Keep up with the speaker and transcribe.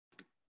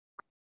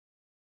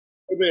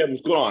man,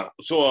 what's going on?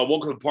 So,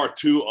 welcome to part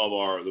two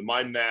of the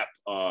mind map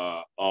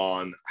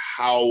on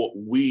how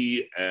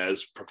we,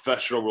 as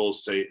professional real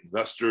estate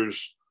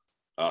investors,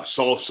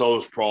 solve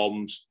sellers'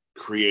 problems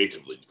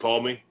creatively.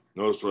 Follow me?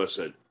 Notice what I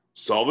said: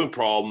 solving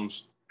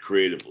problems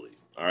creatively.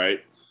 All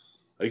right.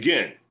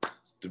 Again,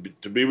 to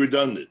be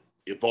redundant,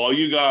 if all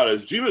you got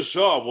is, gee,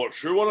 myself, well,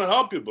 sure want to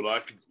help you, but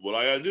what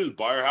I got to do is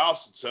buy your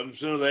house at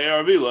 7% of the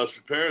ARV, less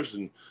repairs,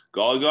 and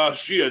golly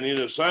gosh, gee, I need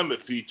an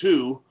assignment fee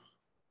too.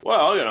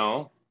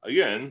 Well,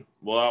 again,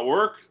 will that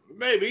work?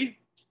 Maybe.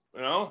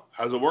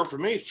 Has it worked for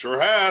me? Sure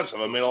has.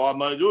 Have I made a lot of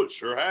money do it?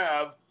 Sure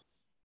have.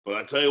 But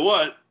I tell you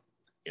what,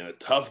 in a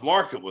tough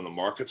market, when the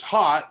market's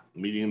hot,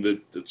 meaning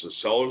that it's a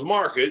seller's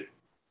market,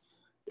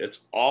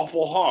 it's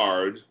awful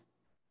hard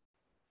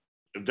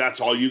if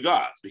that's all you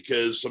got,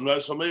 because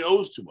sometimes somebody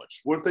owes too much.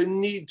 What if they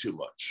need too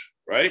much,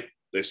 right?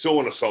 They still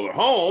want to sell their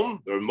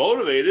home. They're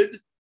motivated,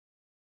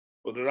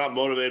 but they're not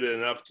motivated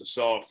enough to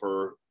sell it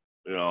for,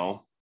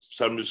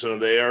 70% of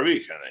the ARV kind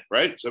of thing,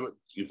 right? So,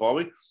 you follow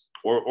me?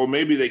 Or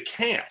maybe they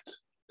can't.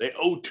 They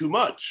owe too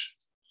much.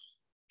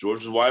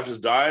 George's wife has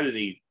died, and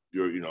he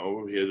had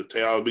to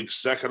take out a big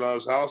second on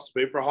his house to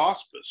pay for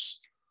hospice.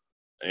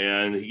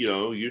 And,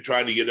 you're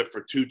trying to get it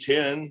for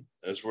 210,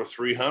 it's for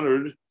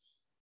 300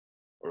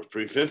 or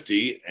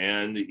 350,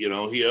 and,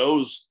 he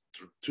owes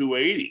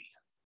 280.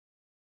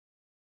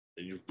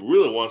 And he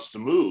really wants to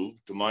move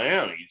to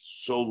Miami. He's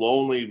so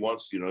lonely,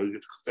 wants, to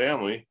get to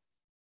family.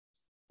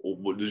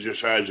 Well, does your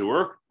strategy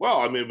work?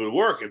 Well, it would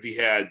work if he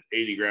had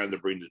 80 grand to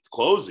bring to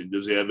closing.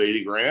 Does he have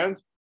 80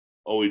 grand?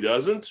 Oh, he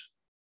doesn't?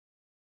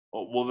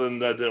 Oh, well, then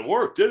that didn't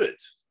work, did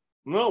it?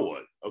 No,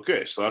 what?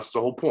 Okay, so that's the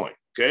whole point.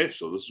 Okay,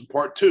 so this is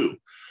part two.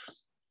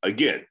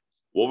 Again,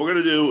 what we're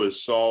going to do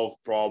is solve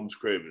problems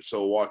creatively.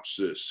 So watch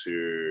this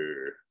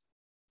here.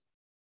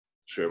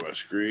 Share my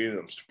screen.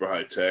 I'm super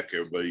high tech.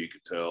 Everybody, you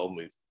can tell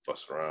me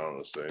fussing around on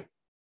this thing.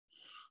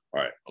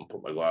 All right, I'm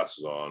put my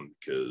glasses on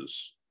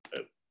because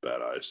bad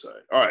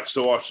eyesight. All right,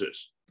 so watch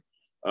this.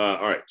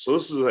 All right, so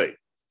this is a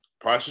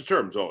price of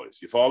terms always.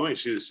 You follow me?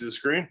 See the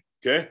screen?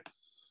 Okay.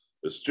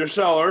 This is your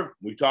seller.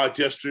 We talked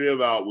yesterday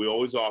about we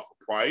always offer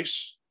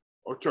price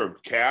or term,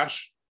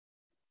 cash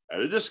at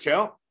a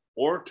discount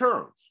or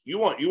terms. You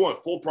want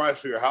full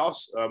price for your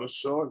house, Mr.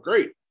 Seller?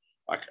 Great.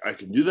 I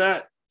can do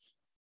that.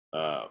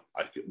 I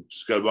can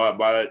just got to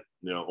buy it,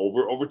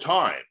 over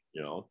time,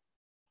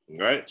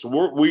 Right.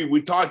 So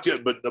we talked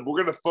yet, but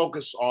we're going to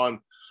focus on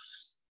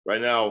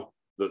right now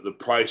the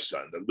price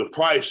time. The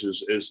price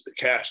is the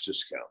cash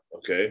discount.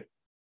 Okay.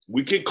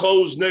 We can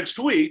close next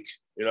week,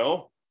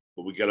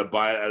 but we got to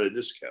buy it at a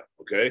discount.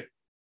 Okay.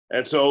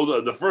 And so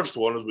the first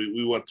one is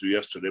we went through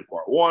yesterday.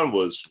 Part one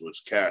was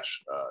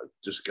cash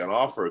discount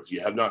offer. If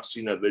you have not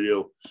seen that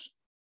video,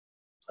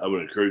 I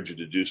would encourage you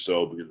to do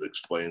so because it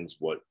explains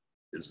what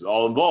is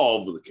all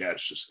involved with the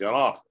cash discount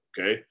offer.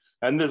 Okay.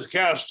 And this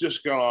cash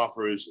discount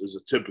offer is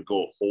a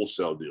typical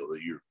wholesale deal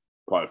that you're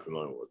probably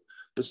familiar with.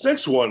 This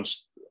next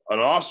one's an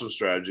awesome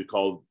strategy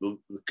called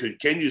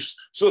can you.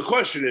 So the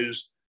question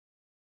is,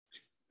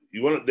 they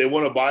want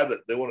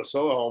to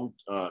sell a home,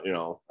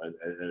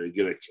 and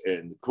get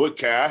in quick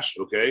cash.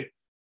 Okay,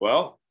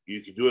 well,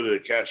 you can do it at a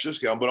cash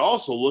discount, but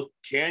also look,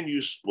 can you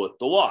split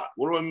the lot?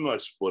 What do I mean by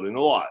splitting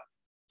the lot?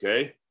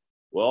 Okay,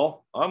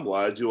 well, I'm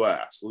glad you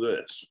asked. Look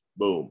at this.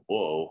 Boom.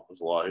 Uh-oh,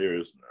 there's a lot here,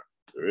 isn't there?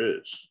 There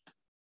is.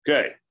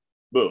 Okay,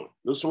 boom.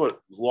 This is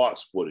what lot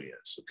splitting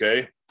is.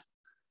 Okay.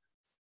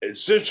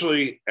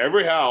 Essentially,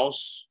 every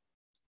house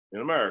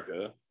in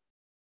America,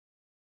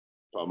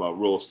 talking about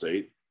real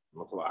estate, I'm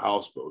not talking about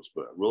houseboats,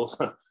 but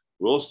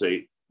real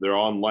estate, they're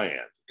on land,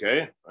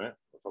 okay? Right?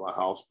 I'm talking about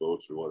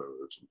houseboats or whatever.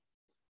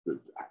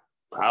 There's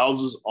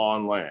houses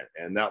on land,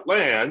 and that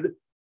land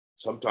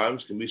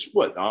sometimes can be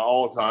split. Not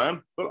all the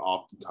time, but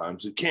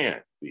oftentimes it can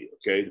be,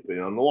 okay,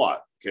 depending on the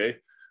lot, okay?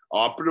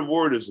 Operative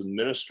word is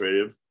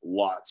administrative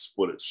lot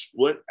split. It's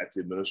split at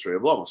the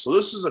administrative level. So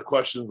this is a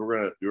question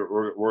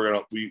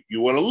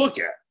you want to look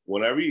at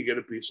whenever you get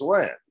a piece of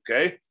land.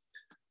 Okay,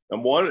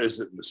 and one,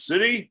 is it in the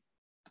city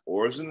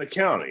or is it in the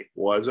county?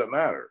 Why does that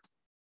matter?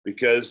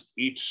 Because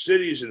each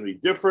city is going to be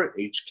different.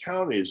 Each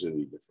county is going to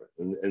be different,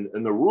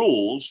 and the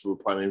rules for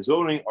planning and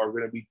zoning are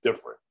going to be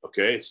different.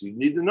 Okay, so you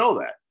need to know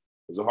that.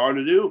 Is it hard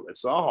to do?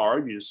 It's not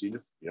hard. You just need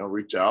to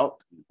reach out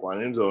to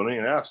planning and zoning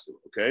and ask them.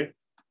 Okay.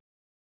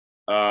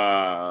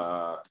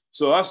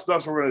 So that's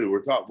what we're gonna do.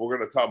 We're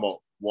gonna talk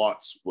about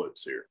lot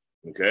splits here,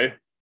 okay?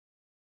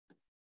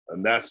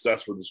 And that's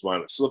what this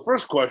one is. So the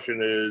first question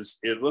is,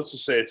 let's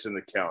just say it's in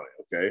the county,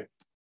 okay?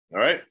 All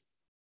right.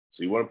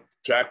 So you want to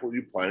track what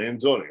you planning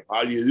and zoning.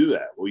 How do you do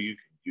that? Well, you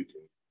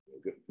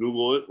can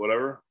Google it,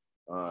 whatever.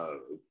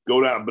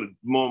 Go down, but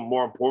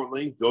more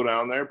importantly, go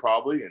down there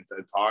probably and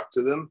talk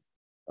to them.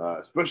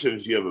 Especially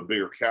if you have a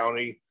bigger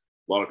county,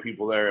 a lot of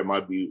people there, it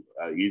might be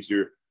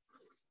easier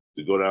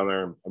to go down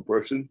there in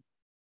person.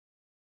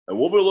 And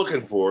what we're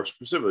looking for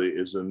specifically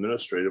is an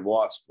administrative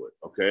lot split,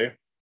 okay?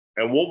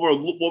 And what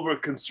we're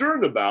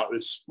concerned about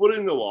is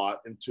splitting the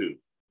lot in two,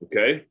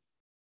 okay?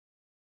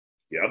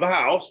 You have a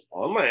house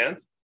on land,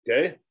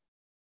 okay?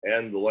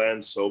 and the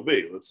land's so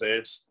big. Let's say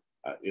it's,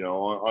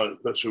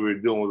 especially when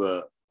we're dealing with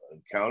a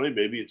county,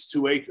 maybe it's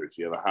 2 acres.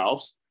 You have a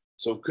house.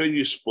 So could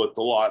you split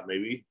the lot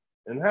maybe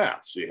in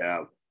half? So you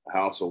have a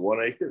house on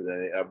 1 acre, and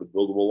then you have a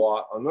buildable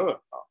lot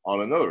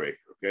on another acre,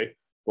 okay?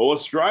 But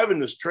what's driving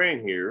this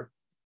train here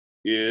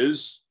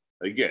is,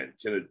 again,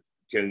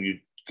 can you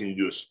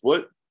do a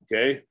split?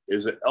 Okay,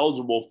 is it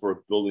eligible for a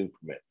building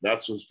permit?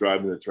 That's what's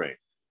driving the train.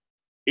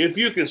 If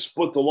you can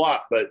split the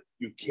lot, but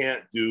you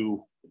can't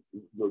do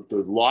the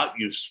lot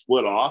you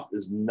split off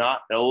is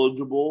not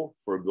eligible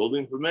for a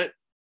building permit,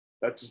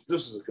 this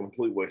is a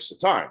complete waste of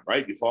time,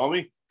 right? You follow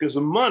me? Because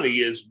the money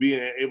is being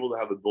able to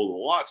have a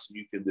buildable lot, so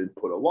you can then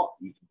put a lot,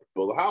 you can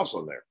build a house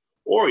on there,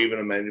 or even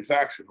a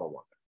manufactured home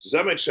on there. Does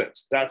that make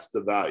sense? That's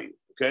the value.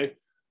 Okay,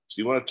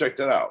 so you want to check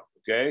that out.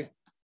 Okay,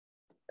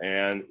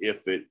 and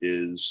if it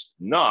is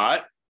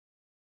not,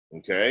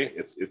 okay,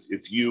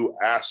 if you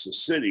ask the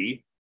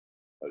city,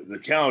 the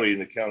county,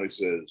 and the county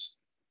says,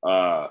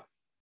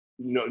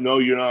 no,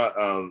 you're not.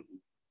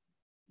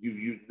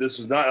 This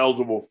is not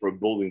eligible for a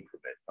building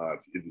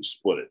permit if you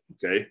split it.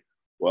 Okay.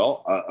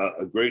 Well,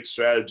 a great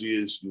strategy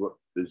is,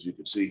 as you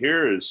can see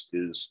here, is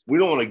we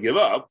don't want to give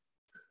up.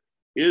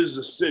 Is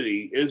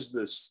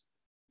this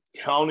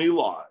county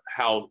lot,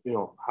 house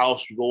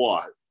with the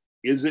lot,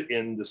 is it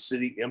in the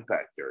city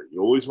impact area? You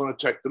always want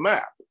to check the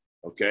map.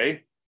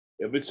 Okay.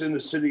 If it's in the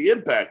city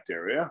impact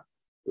area,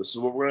 this is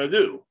what we're going to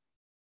do.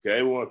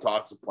 Okay. We want to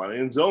talk to planning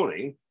and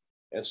zoning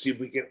and see if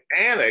we can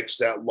annex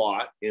that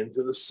lot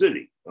into the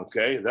city.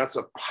 Okay. That's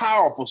a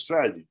powerful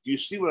strategy. Do you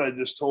see what I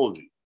just told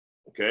you?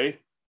 Okay.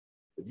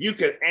 If you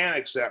can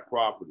annex that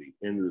property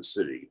into the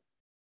city,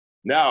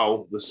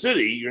 now the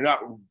city, you're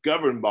not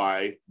governed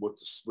by what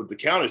the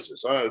county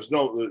says.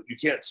 You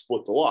can't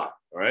split the lot.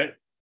 All right.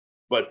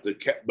 But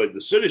the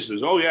city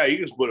says, oh yeah, you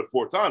can split it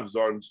 4 times.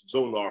 It's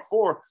zone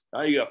R4.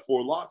 Now you got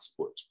 4 lot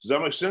splits. Does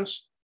that make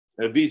sense?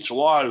 And if each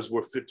lot is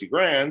worth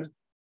 $50,000,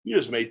 you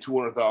just made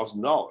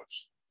 $200,000.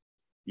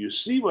 You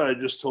see what I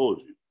just told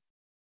you?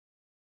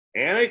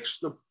 Annex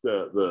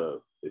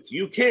the if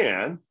you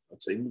can, I'm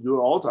saying you do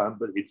it all the time,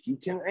 but if you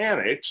can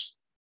annex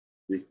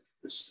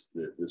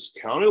this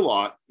county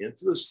lot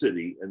into the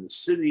city, and the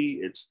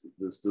city,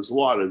 this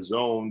lot is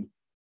zoned,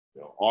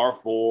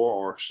 R4,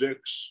 R6,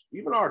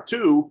 even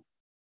R2.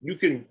 You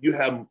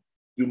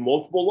do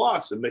multiple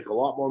lots and make a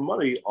lot more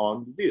money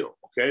on the deal.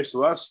 Okay,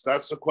 so that's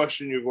the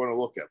question you're going to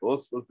look at. But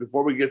let's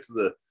before we get to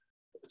the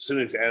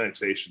city's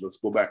annexation, let's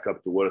go back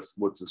up to what's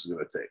this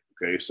going to take.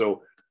 Okay,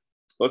 so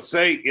let's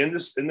say in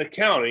the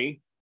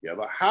county, you have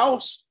a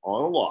house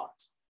on a lot.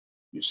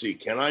 You see,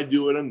 can I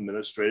do an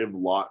administrative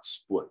lot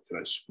split? Can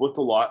I split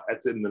the lot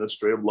at the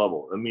administrative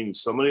level? I mean,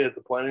 somebody at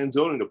the planning and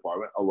zoning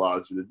department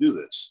allows you to do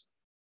this.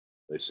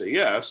 They say,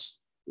 yes,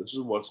 this is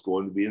what's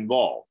going to be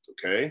involved,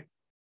 okay?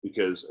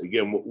 Because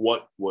again,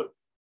 what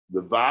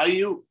the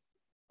value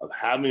of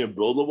having a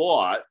buildable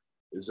lot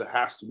is, it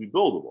has to be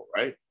buildable,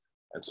 right?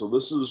 And so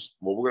this is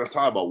what we're going to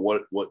talk about,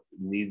 what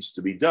needs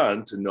to be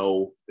done to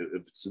know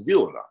if it's a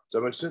deal or not. Does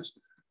that make sense?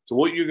 So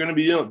what you're going to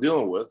be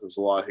dealing with, there's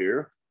a lot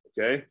here,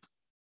 okay?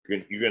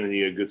 You're going to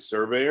need a good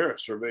surveyor,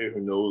 who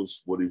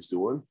knows what he's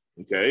doing,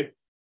 okay?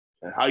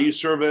 And how you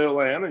survey the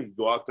land, and you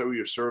go out there with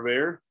your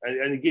surveyor.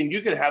 And again,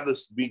 you can have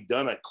this be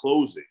done at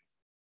closing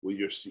with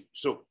your,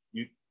 so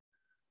you,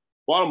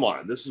 bottom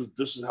line, this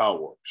is how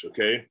it works,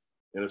 okay?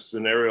 In a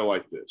scenario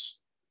like this,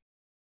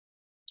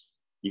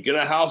 you get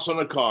a house on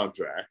a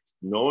contract,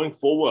 knowing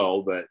full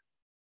well that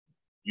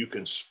you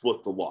can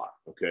split the lot,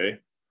 okay?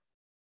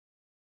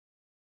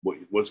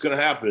 What's going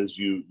to happen is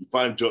you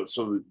find Joe,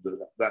 so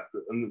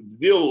the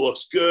deal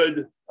looks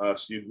good.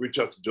 So you reach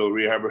out to Joe the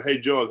rehabber. Hey,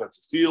 Joe, I got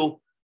this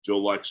deal. Joe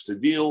likes to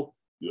deal.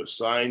 You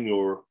assign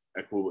your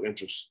equitable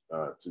interest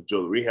to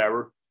Joe the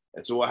rehabber.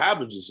 And so what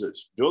happens is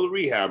this: Joe the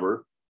rehabber,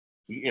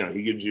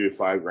 he gives you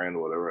 $5,000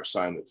 or whatever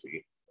assignment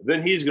fee. And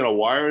then he's going to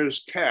wire his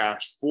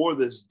cash for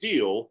this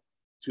deal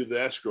to the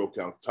escrow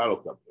account, the title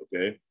company.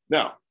 Okay.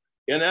 Now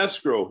in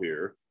escrow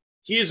here,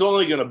 he's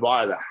only going to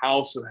buy the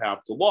house and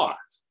half the lot.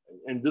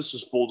 And this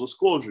is full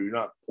disclosure. You're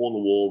not pulling the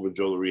wool over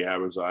Joe the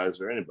rehabber's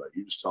eyes or anybody.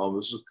 You just tell him,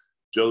 this is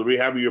Joe the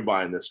rehabber, you're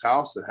buying this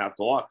house and half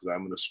the lot because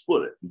I'm going to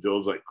split it. And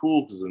Joe's like,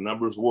 cool, because the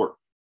numbers work.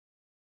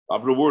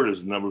 Operative word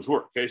is the numbers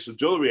work. Okay, so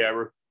Joe the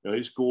rehabber,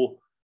 he's cool.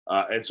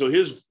 And so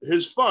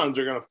his funds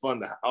are going to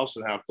fund the house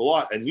and half the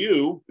lot. And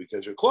you,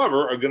 because you're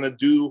clever, are going to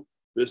do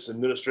this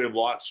administrative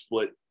lot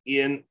split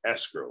in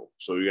escrow.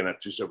 So you're going to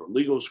have 2 separate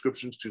legal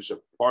descriptions, 2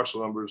 separate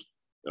parcel numbers.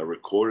 They're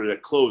recorded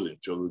at closing.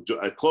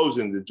 At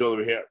closing, the Joe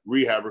the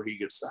rehabber, he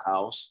gets the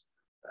house,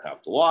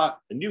 half the lot,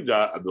 and you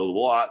got a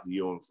buildable lot that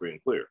you own free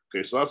and clear.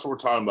 Okay, so that's what we're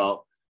talking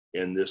about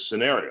in this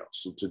scenario.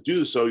 So to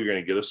do so, you're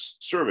going to get a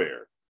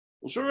surveyor.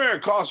 Well, surveyor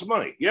costs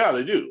money. Yeah,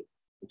 they do.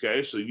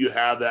 Okay, so you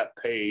have that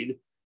paid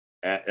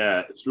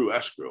through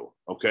escrow.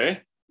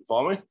 Okay, you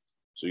follow me?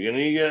 So you're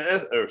going to need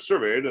a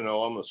surveyor to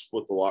know, I'm going to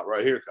split the lot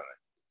right here, kind of.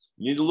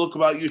 You need to look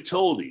about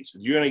utilities.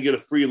 If you're going to get a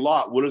free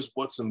lot,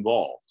 what's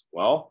involved?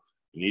 Well,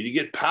 you need to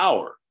get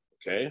power,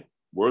 okay?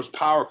 Where's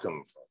power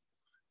coming from?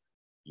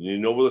 You need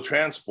to know where the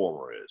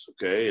transformer is.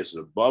 Okay, is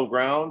it above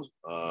ground?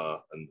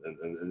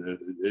 And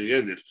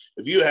again,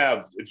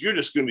 if you're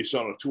just going to be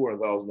selling a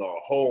 $200,000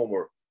 home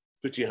or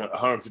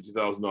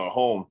 $150,000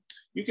 home,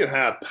 you can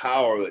have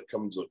power that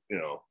comes,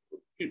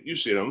 you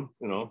see them,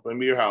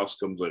 maybe your house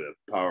comes like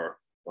a power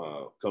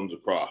comes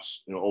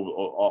across,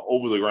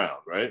 over the ground,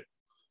 right?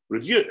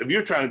 But if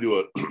you're trying to do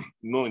a $1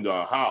 million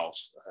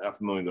house,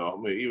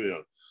 $500,000, maybe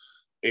even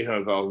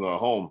 $800,000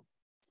 home,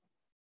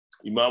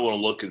 you might want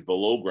to look at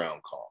below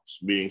ground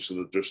costs, meaning so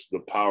that the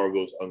power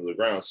goes under the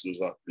ground, so there's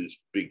not these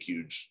big,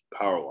 huge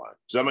power lines.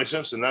 Does that make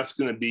sense? And that's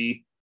going to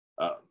be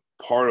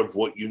part of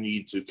what you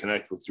need to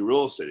connect with your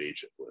real estate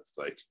agent with.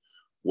 Like,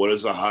 what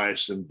is the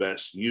highest and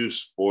best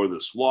use for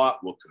this lot?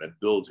 What can I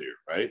build here,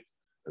 right?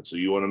 And so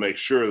you want to make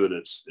sure that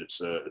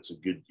it's a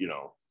good,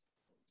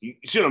 you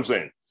see what I'm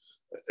saying?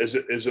 Is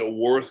it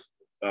worth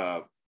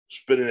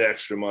spending the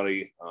extra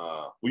money?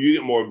 Will you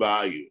get more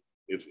value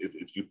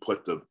if you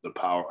put the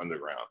power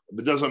underground? If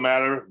it doesn't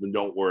matter, then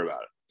don't worry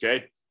about it.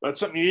 Okay, that's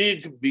something you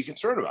need to be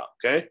concerned about.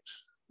 Okay,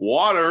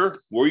 water.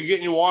 Where are you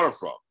getting your water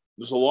from?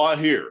 There's a lot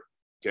here.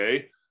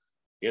 Okay,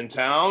 in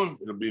town,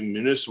 it'll be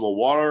municipal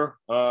water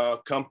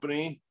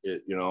company.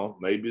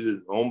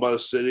 Maybe owned by the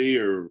city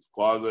or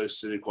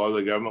quasi-city,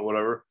 quasi-government,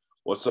 whatever.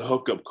 What's the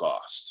hookup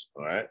cost?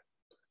 All right.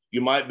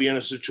 You might be in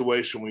a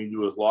situation when you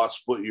do a lot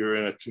split, you're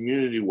in a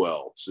community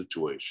well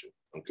situation.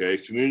 Okay.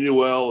 Community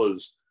well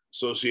is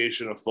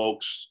association of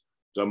folks.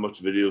 Done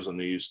much videos on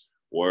these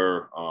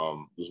where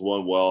there's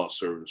one well that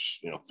serves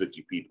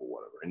 50 people,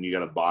 whatever, and you got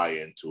to buy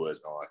into it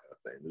and all that kind of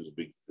thing. There's a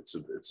big, it's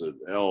an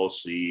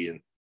LLC,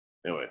 and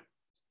anyway,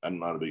 I'm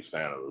not a big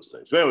fan of those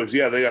things. But anyways,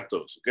 yeah, they got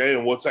those. Okay,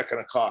 and what's that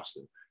going to cost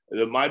them?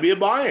 It might be a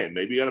buy-in.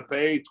 Maybe you got to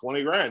pay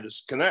 20 grand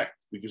just to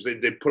connect, because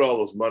they put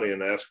all this money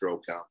in an escrow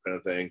account kind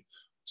of thing.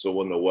 So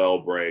when the well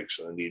breaks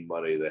and they need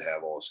money, they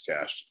have all this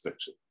cash to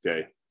fix it.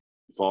 Okay,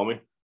 you follow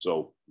me?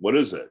 So what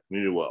is that?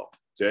 Community well.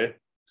 Okay.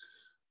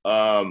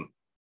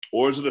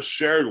 Or is it a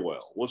shared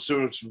well? What's the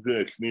difference between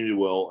a community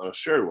well and a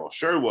shared well?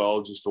 Shared well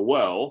is just a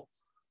well,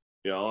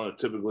 and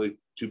typically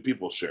two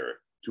people share it,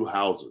 two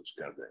houses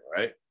kind of thing,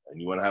 right?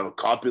 And you want to have a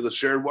copy of the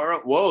shared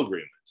well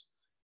agreement.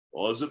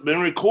 Well, has it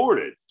been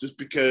recorded? Just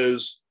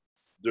because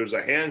there's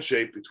a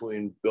handshake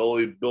between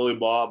Billy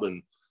Bob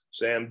and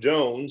Sam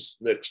Jones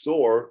next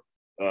door,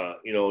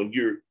 and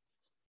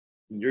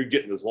you're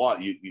getting this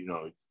lot, you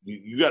want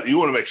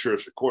to make sure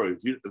it's recorded.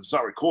 If it's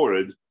not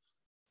recorded,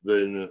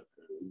 then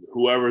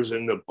whoever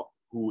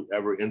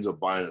ends up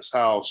buying this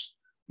house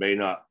may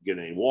not get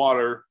any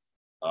water,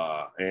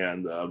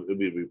 and it'll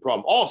be a big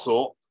problem.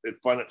 Also,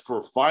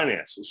 for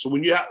finances. So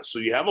you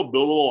have a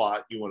buildable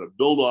lot, you want to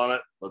build on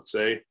it, let's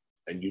say,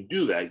 and you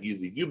do that.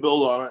 Either you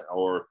build on it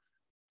or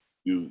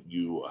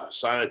you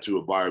assign it to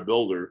a buyer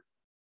builder,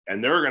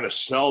 and they're going to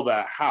sell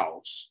that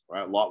house,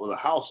 right? Lot with a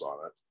house on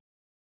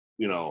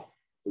it.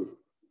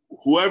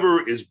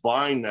 Whoever is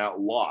buying that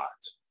lot,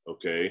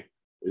 okay,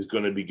 is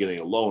going to be getting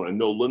a loan, and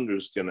no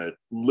lender's going to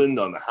lend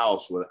on the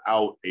house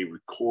without a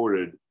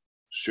recorded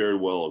shared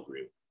well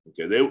agreement.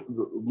 Okay, the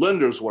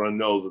lenders want to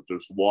know that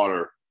there's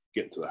water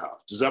getting to the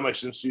house. Does that make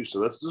sense to you? So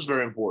this is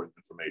very important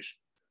information.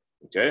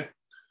 Okay,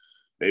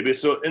 maybe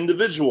it's an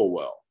individual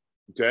well.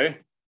 Okay,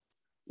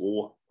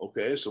 well,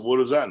 okay, so what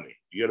does that mean?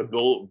 You got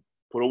to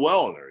put a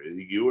well in there.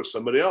 Either you or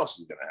somebody else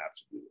is going to have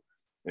to do it.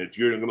 And if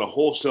you're going to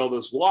wholesale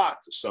this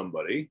lot to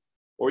somebody,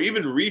 or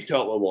even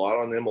retail a lot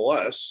on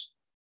MLS,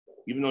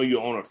 even though you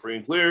own it free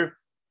and clear,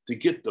 to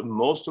get the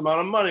most amount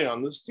of money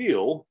on this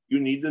deal, you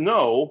need to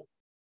know,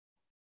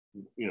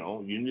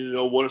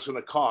 what it's going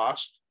to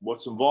cost,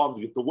 what's involved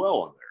to get the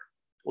well in there.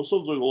 Well,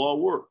 sounds like a lot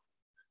of work.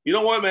 You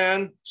know what,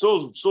 man? So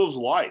is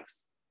life.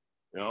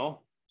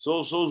 So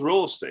is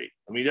real estate.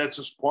 I mean, that's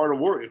just part of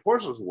work. Of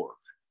course, it's work.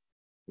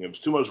 If it's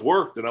too much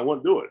work, then I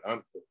wouldn't do it.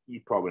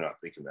 You're probably not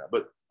thinking that,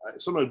 but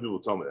sometimes people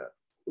tell me that.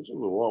 It's a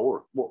lot of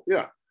work. Well,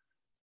 yeah.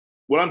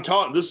 What I'm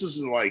taught, this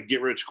isn't like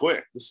get rich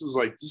quick. This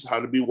is how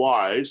to be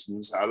wise, and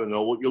this is how to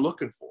know what you're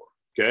looking for.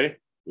 Okay,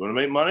 you want to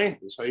make money?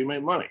 This is how you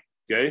make money.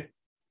 Okay,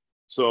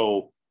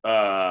 so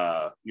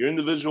your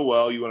individual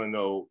well, you want to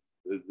know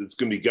it's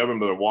going to be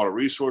governed by the Water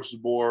Resources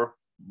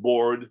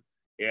Board,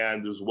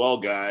 and there's well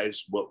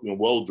guys,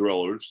 well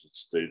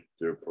drillers.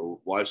 They're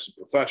licensed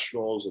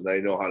professionals, and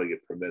they know how to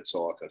get permits,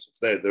 all that kind of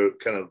stuff. They're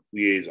kind of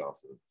liaison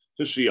for them.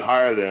 Just so you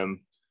hire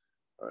them,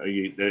 or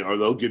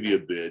they'll give you a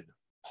bid,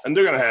 and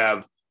they're going to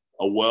have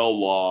a well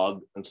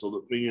log, and so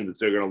that meaning that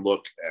they're going to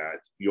look at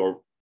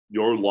your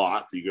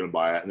lot that you're going to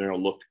buy at, and they're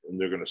going to look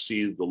and they're going to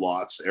see the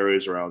lots,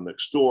 areas around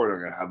next door. They're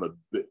going to have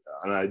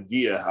an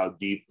idea how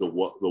deep the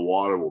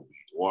water will be,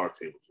 the water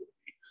tables will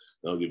be.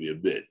 They'll give you a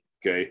bid.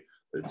 Okay,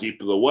 the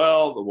deeper the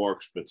well, the more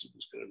expensive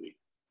it's going to be.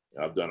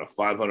 I've done a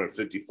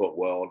 550-foot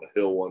well on the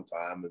hill one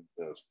time, and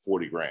it was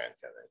 40 grand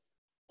kind of.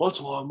 Well,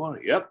 that's a lot of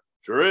money. Yep,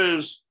 sure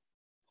is.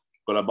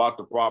 But I bought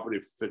the property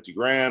for 50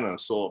 grand and I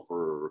sold it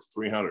for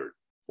 300,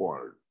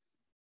 400.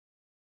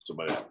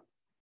 Somebody.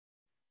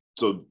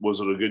 So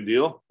was it a good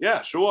deal?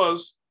 Yeah, sure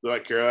was. Did I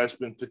care? I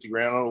spent 50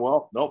 grand on a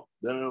well? Nope.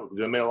 Then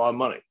I made a lot of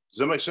money. Does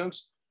that make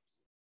sense?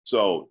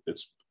 So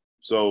it's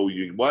So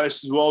you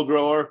licensed well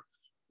driller,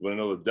 you want to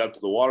know the depth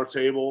of the water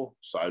table,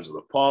 size of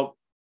the pump,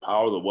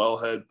 power of the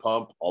wellhead,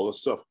 pump, all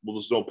this stuff. Well,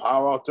 there's no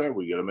power out there.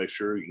 We got to make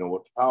sure you know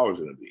what the power is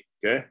going to be.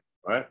 Okay,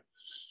 all right.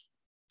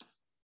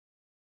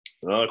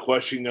 Another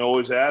question you can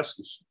always ask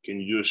is, can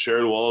you do a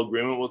shared well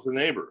agreement with the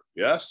neighbor?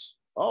 Yes.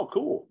 Oh,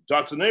 cool.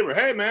 Talk to the neighbor.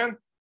 Hey, man,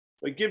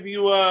 I give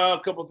you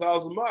a couple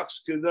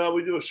 $1,000. Could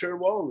we do a shared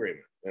well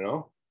agreement? You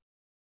know,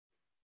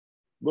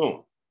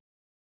 boom.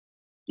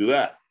 Do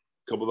that.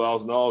 A couple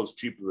 $1,000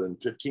 cheaper than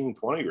 15,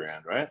 20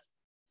 grand, right?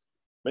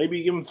 Maybe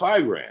you give him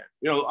 5 grand.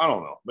 You know, I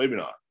don't know. Maybe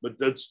not. But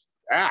that's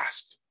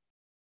ask.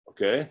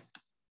 Okay.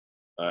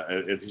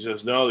 And if he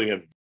says no, then you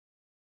have